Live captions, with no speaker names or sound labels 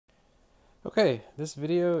Okay, this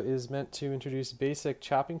video is meant to introduce basic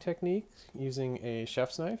chopping techniques using a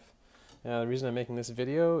chef's knife. The reason I'm making this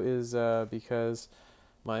video is because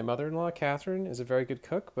my mother-in-law, Catherine, is a very good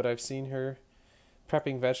cook, but I've seen her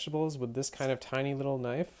prepping vegetables with this kind of tiny little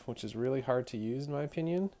knife, which is really hard to use in my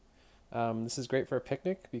opinion. This is great for a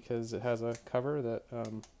picnic because it has a cover that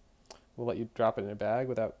will let you drop it in a bag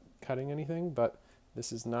without cutting anything, but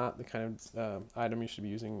this is not the kind of item you should be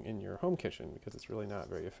using in your home kitchen because it's really not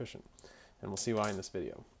very efficient. And we'll see why in this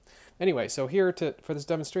video. Anyway, so here for this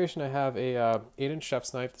demonstration, I have a 8-inch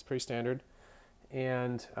chef's knife that's pretty standard.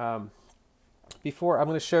 And before, I'm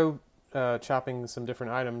going to show chopping some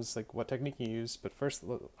different items, like what technique you use. But first,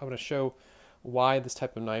 I'm going to show why this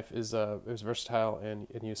type of knife is versatile and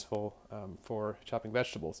useful for chopping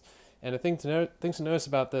vegetables. And the things to notice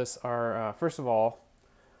about this are, first of all,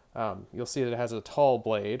 you'll see that it has a tall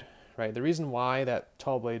blade, right? The reason why that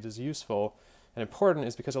tall blade is useful and important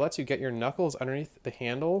is because it lets you get your knuckles underneath the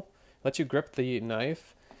handle, lets you grip the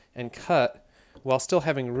knife and cut while still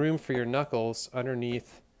having room for your knuckles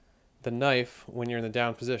underneath the knife when you're in the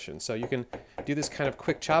down position. So you can do this kind of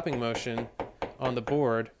quick chopping motion on the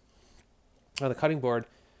board, on the cutting board,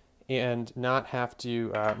 and not have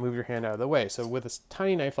to move your hand out of the way. So with a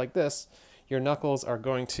tiny knife like this, your knuckles are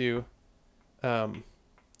going to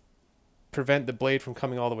prevent the blade from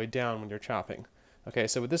coming all the way down when you're chopping. Okay,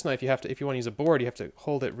 so with this knife, you have to, if you want to use a board, you have to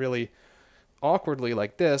hold it really awkwardly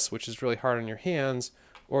like this, which is really hard on your hands,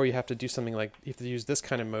 or you have to do something like, you have to use this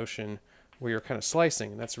kind of motion where you're kind of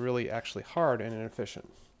slicing, and that's really actually hard and inefficient.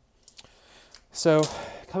 So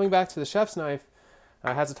coming back to the chef's knife,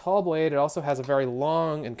 it has a tall blade. It also has a very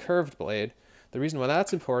long and curved blade. The reason why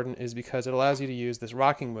that's important is because it allows you to use this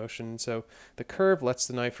rocking motion. So the curve lets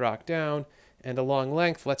the knife rock down, and the long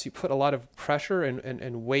length lets you put a lot of pressure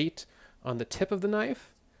and weight on the tip of the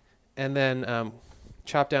knife, and then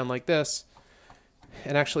chop down like this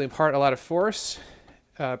and actually impart a lot of force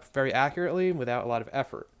very accurately without a lot of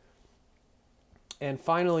effort. And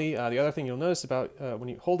finally, the other thing you'll notice about when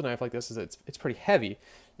you hold a knife like this is it's pretty heavy.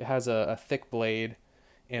 It has a thick blade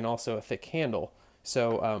and also a thick handle.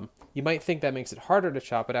 So you might think that makes it harder to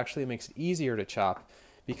chop, but actually it makes it easier to chop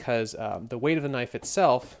because the weight of the knife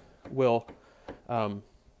itself will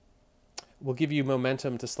give you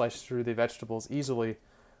momentum to slice through the vegetables easily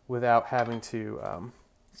without having to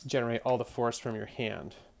generate all the force from your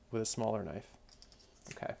hand with a smaller knife.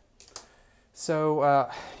 Okay. So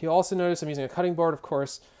you'll also notice I'm using a cutting board, of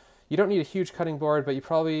course. You don't need a huge cutting board, but you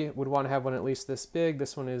probably would want to have one at least this big.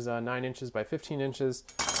 This one is 9 inches by 15 inches,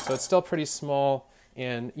 so it's still pretty small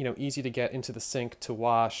and easy to get into the sink to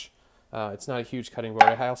wash. It's not a huge cutting board.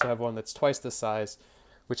 I also have one that's twice this size,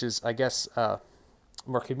 which is, I guess,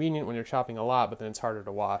 more convenient when you're chopping a lot, but then it's harder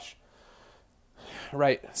to wash.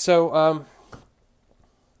 Right, so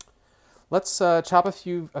let's chop a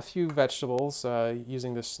few vegetables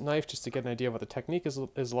using this knife just to get an idea of what the technique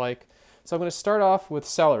is like. So I'm going to start off with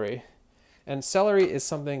celery, and celery is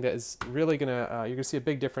something that is really going to, you're going to see a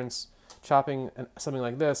big difference chopping something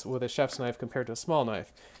like this with a chef's knife compared to a small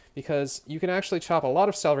knife, because you can actually chop a lot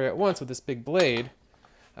of celery at once with this big blade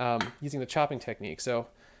using the chopping technique. So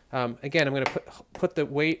again, I'm going to put the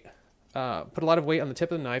weight, put a lot of weight on the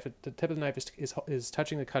tip of the knife. The tip of the knife is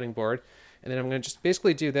touching the cutting board, and then I'm going to just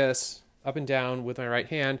basically do this up and down with my right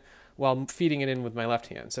hand while feeding it in with my left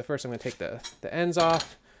hand. So first I'm going to take the ends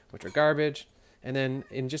off, which are garbage, and then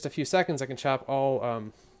in just a few seconds I can chop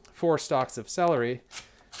all 4 stalks of celery,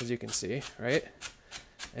 as you can see, right?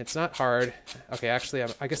 It's not hard. Okay, actually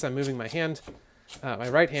I guess I'm moving my hand, my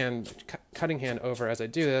right hand, cutting hand over as I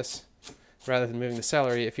do this, rather than moving the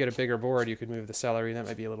celery. If you had a bigger board, you could move the celery. That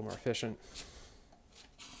might be a little more efficient.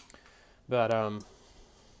 But,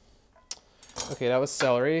 okay, that was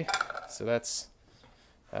celery. So that's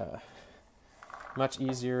much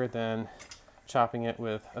easier than chopping it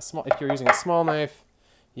with a small, if you're using a small knife,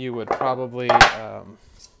 you would probably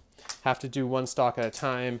have to do 1 stalk at a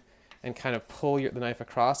time and kind of pull the knife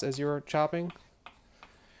across as you're chopping,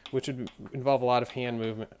 which would involve a lot of hand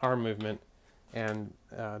movement, arm movement, and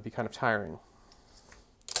be kind of tiring.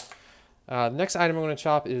 The next item I'm going to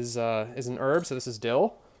chop is an herb, so this is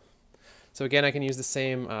dill. So again, I can use the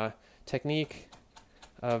same technique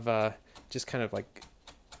of just kind of like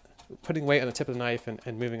putting weight on the tip of the knife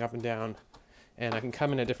and moving up and down, and I can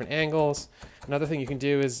come in at different angles. Another thing you can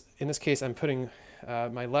do is, in this case, I'm putting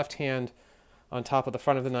my left hand on top of the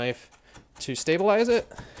front of the knife to stabilize it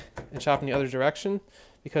and chop in the other direction,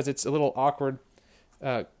 because it's a little awkward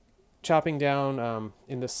chopping down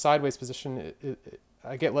in this sideways position.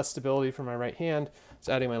 I get less stability from my right hand,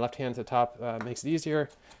 so adding my left hand to the top makes it easier.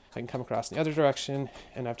 I can come across in the other direction,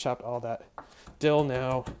 and I've chopped all that dill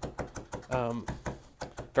now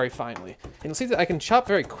very finely. And you'll see that I can chop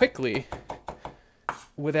very quickly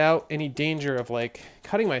without any danger of like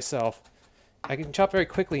cutting myself. I can chop very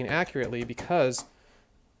quickly and accurately because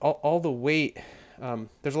all the weight,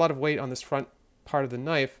 there's a lot of weight on this front part of the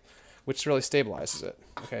knife, which really stabilizes it.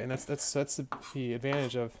 Okay, and that's the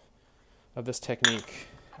advantage of this technique.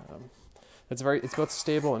 It's both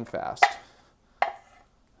stable and fast.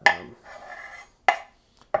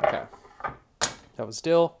 Okay, that was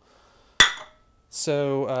dill.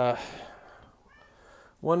 So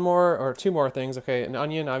one more or two more things. Okay, an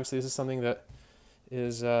onion. Obviously, this is something that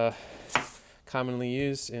is commonly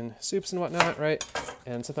used in soups and whatnot, right?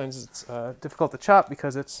 And sometimes it's difficult to chop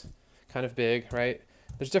because it's kind of big, right?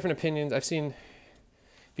 There's different opinions. I've seen,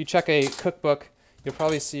 if you check a cookbook, you'll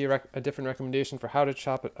probably see a different recommendation for how to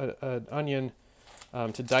chop an onion.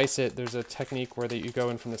 To dice it, there's a technique where you go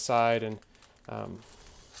in from the side, and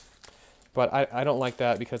but I don't like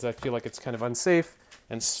that because I feel like it's kind of unsafe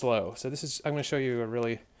and slow. So I'm going to show you a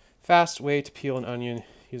really fast way to peel an onion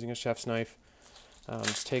using a chef's knife. I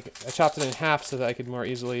chopped it in half so that I could more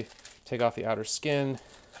easily take off the outer skin.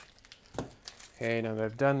 Okay, now that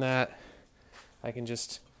I've done that, I can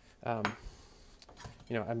just, I've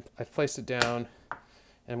placed it down,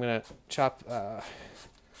 and I'm going to chop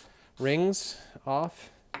rings off.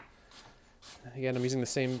 Again, I'm using the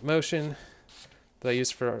same motion that I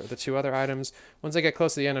used for the two other items. Once I get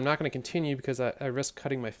close to the end, I'm not going to continue because I risk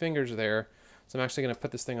cutting my fingers there. So I'm actually going to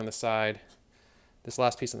put this thing on the side, this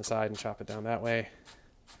last piece on the side, and chop it down that way.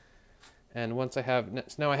 And once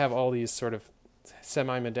now I have all these sort of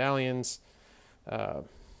semi-medallions,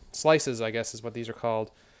 slices, I guess is what these are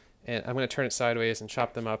called. And I'm going to turn it sideways and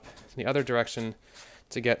chop them up in the other direction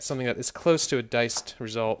to get something that is close to a diced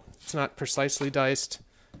result. It's not precisely diced.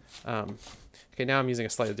 Okay, now I'm using a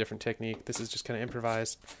slightly different technique. This is just kind of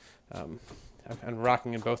improvised. I'm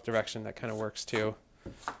rocking in both directions. That kind of works too.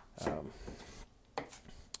 And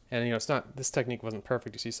it's not, this technique wasn't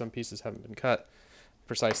perfect. You see some pieces haven't been cut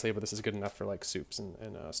precisely, but this is good enough for like soups and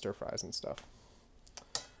stir fries and stuff.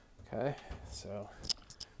 Okay, so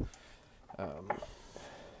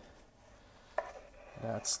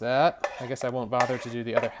that's that. I guess I won't bother to do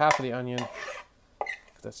the other half of the onion,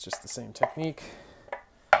 because that's just the same technique.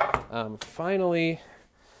 Finally,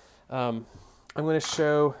 I'm going to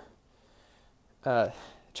show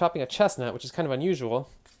chopping a chestnut, which is kind of unusual,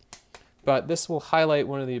 but this will highlight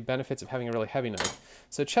one of the benefits of having a really heavy knife.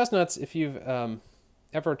 So chestnuts, if you've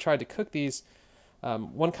ever tried to cook these,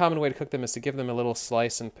 one common way to cook them is to give them a little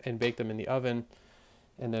slice and bake them in the oven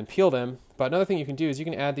and then peel them. But another thing you can do is you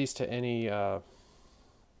can add these to any,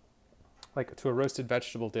 like to a roasted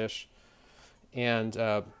vegetable dish and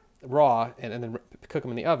raw and then cook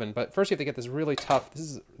them in the oven. But first you have to get this really tough,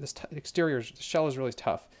 this exterior shell is really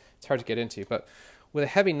tough. It's hard to get into. But with a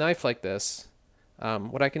heavy knife like this,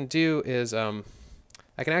 what I can do is I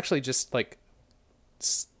can actually just like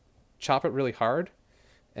chop it really hard,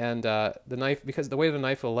 and the knife, because the weight of the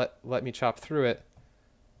knife will let me chop through it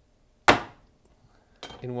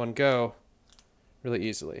in one go really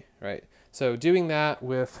easily, right? So doing that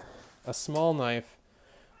with a small knife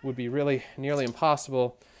would be really nearly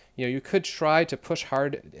impossible. You could try to push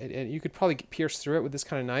hard, and you could probably pierce through it with this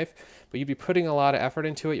kind of knife, but you'd be putting a lot of effort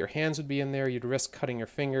into it. Your hands would be in there. You'd risk cutting your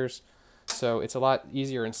fingers. So it's a lot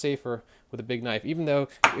easier and safer with a big knife, even though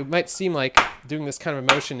it might seem like doing this kind of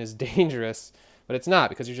motion is dangerous, but it's not,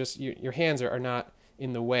 because your hands are not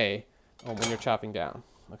in the way when you're chopping down.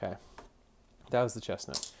 Okay, that was the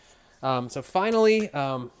chestnut. So finally,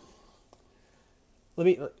 let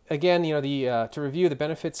me again, to review the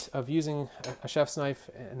benefits of using a chef's knife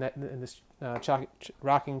and this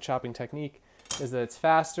rocking chopping technique is that it's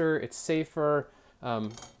faster, it's safer.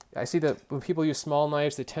 I see that when people use small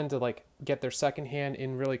knives, they tend to like get their second hand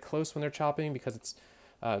in really close when they're chopping because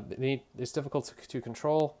it's difficult to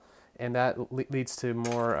control, and that leads to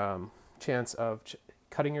more chance of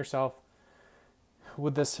cutting yourself.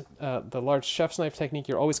 With this, the large chef's knife technique,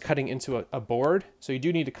 you're always cutting into a board, so you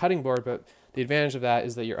do need a cutting board, but the advantage of that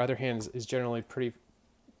is that your other hand is generally pretty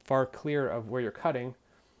far clear of where you're cutting,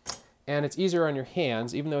 and it's easier on your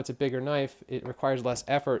hands. Even though it's a bigger knife, it requires less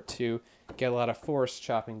effort to get a lot of force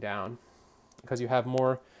chopping down, because you have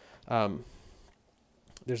more,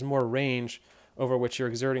 there's more range over which you're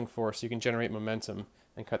exerting force, so you can generate momentum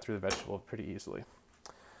and cut through the vegetable pretty easily.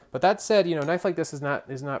 But that said, a knife like this is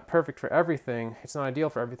not perfect for everything. It's not ideal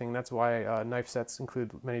for everything. That's why knife sets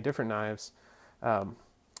include many different knives.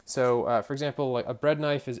 So, for example, like a bread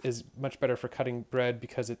knife is much better for cutting bread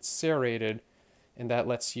because it's serrated, and that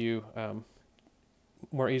lets you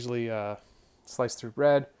more easily slice through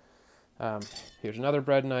bread. Here's another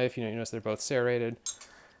bread knife. You notice they're both serrated.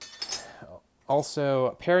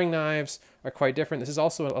 Also, paring knives are quite different. This is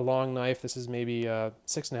also a long knife. This is maybe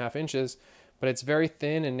 6.5 inches, but it's very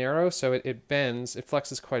thin and narrow, so it bends, it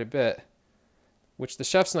flexes quite a bit, which the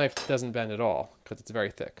chef's knife doesn't bend at all because it's very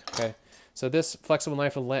thick, okay? So this flexible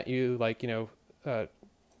knife will let you, like,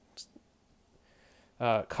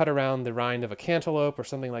 cut around the rind of a cantaloupe or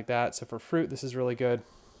something like that. So for fruit, this is really good.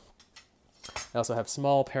 I also have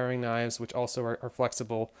small paring knives, which also are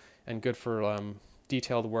flexible and good for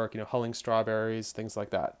detailed work, hulling strawberries, things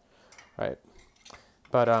like that, right?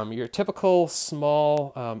 But your typical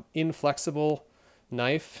small, inflexible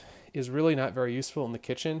knife is really not very useful in the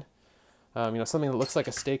kitchen. Something that looks like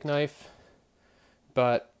a steak knife,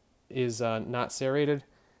 but is not serrated.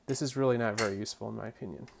 This is really not very useful in my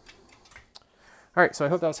opinion. All right, so I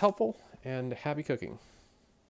hope that was helpful, and happy cooking.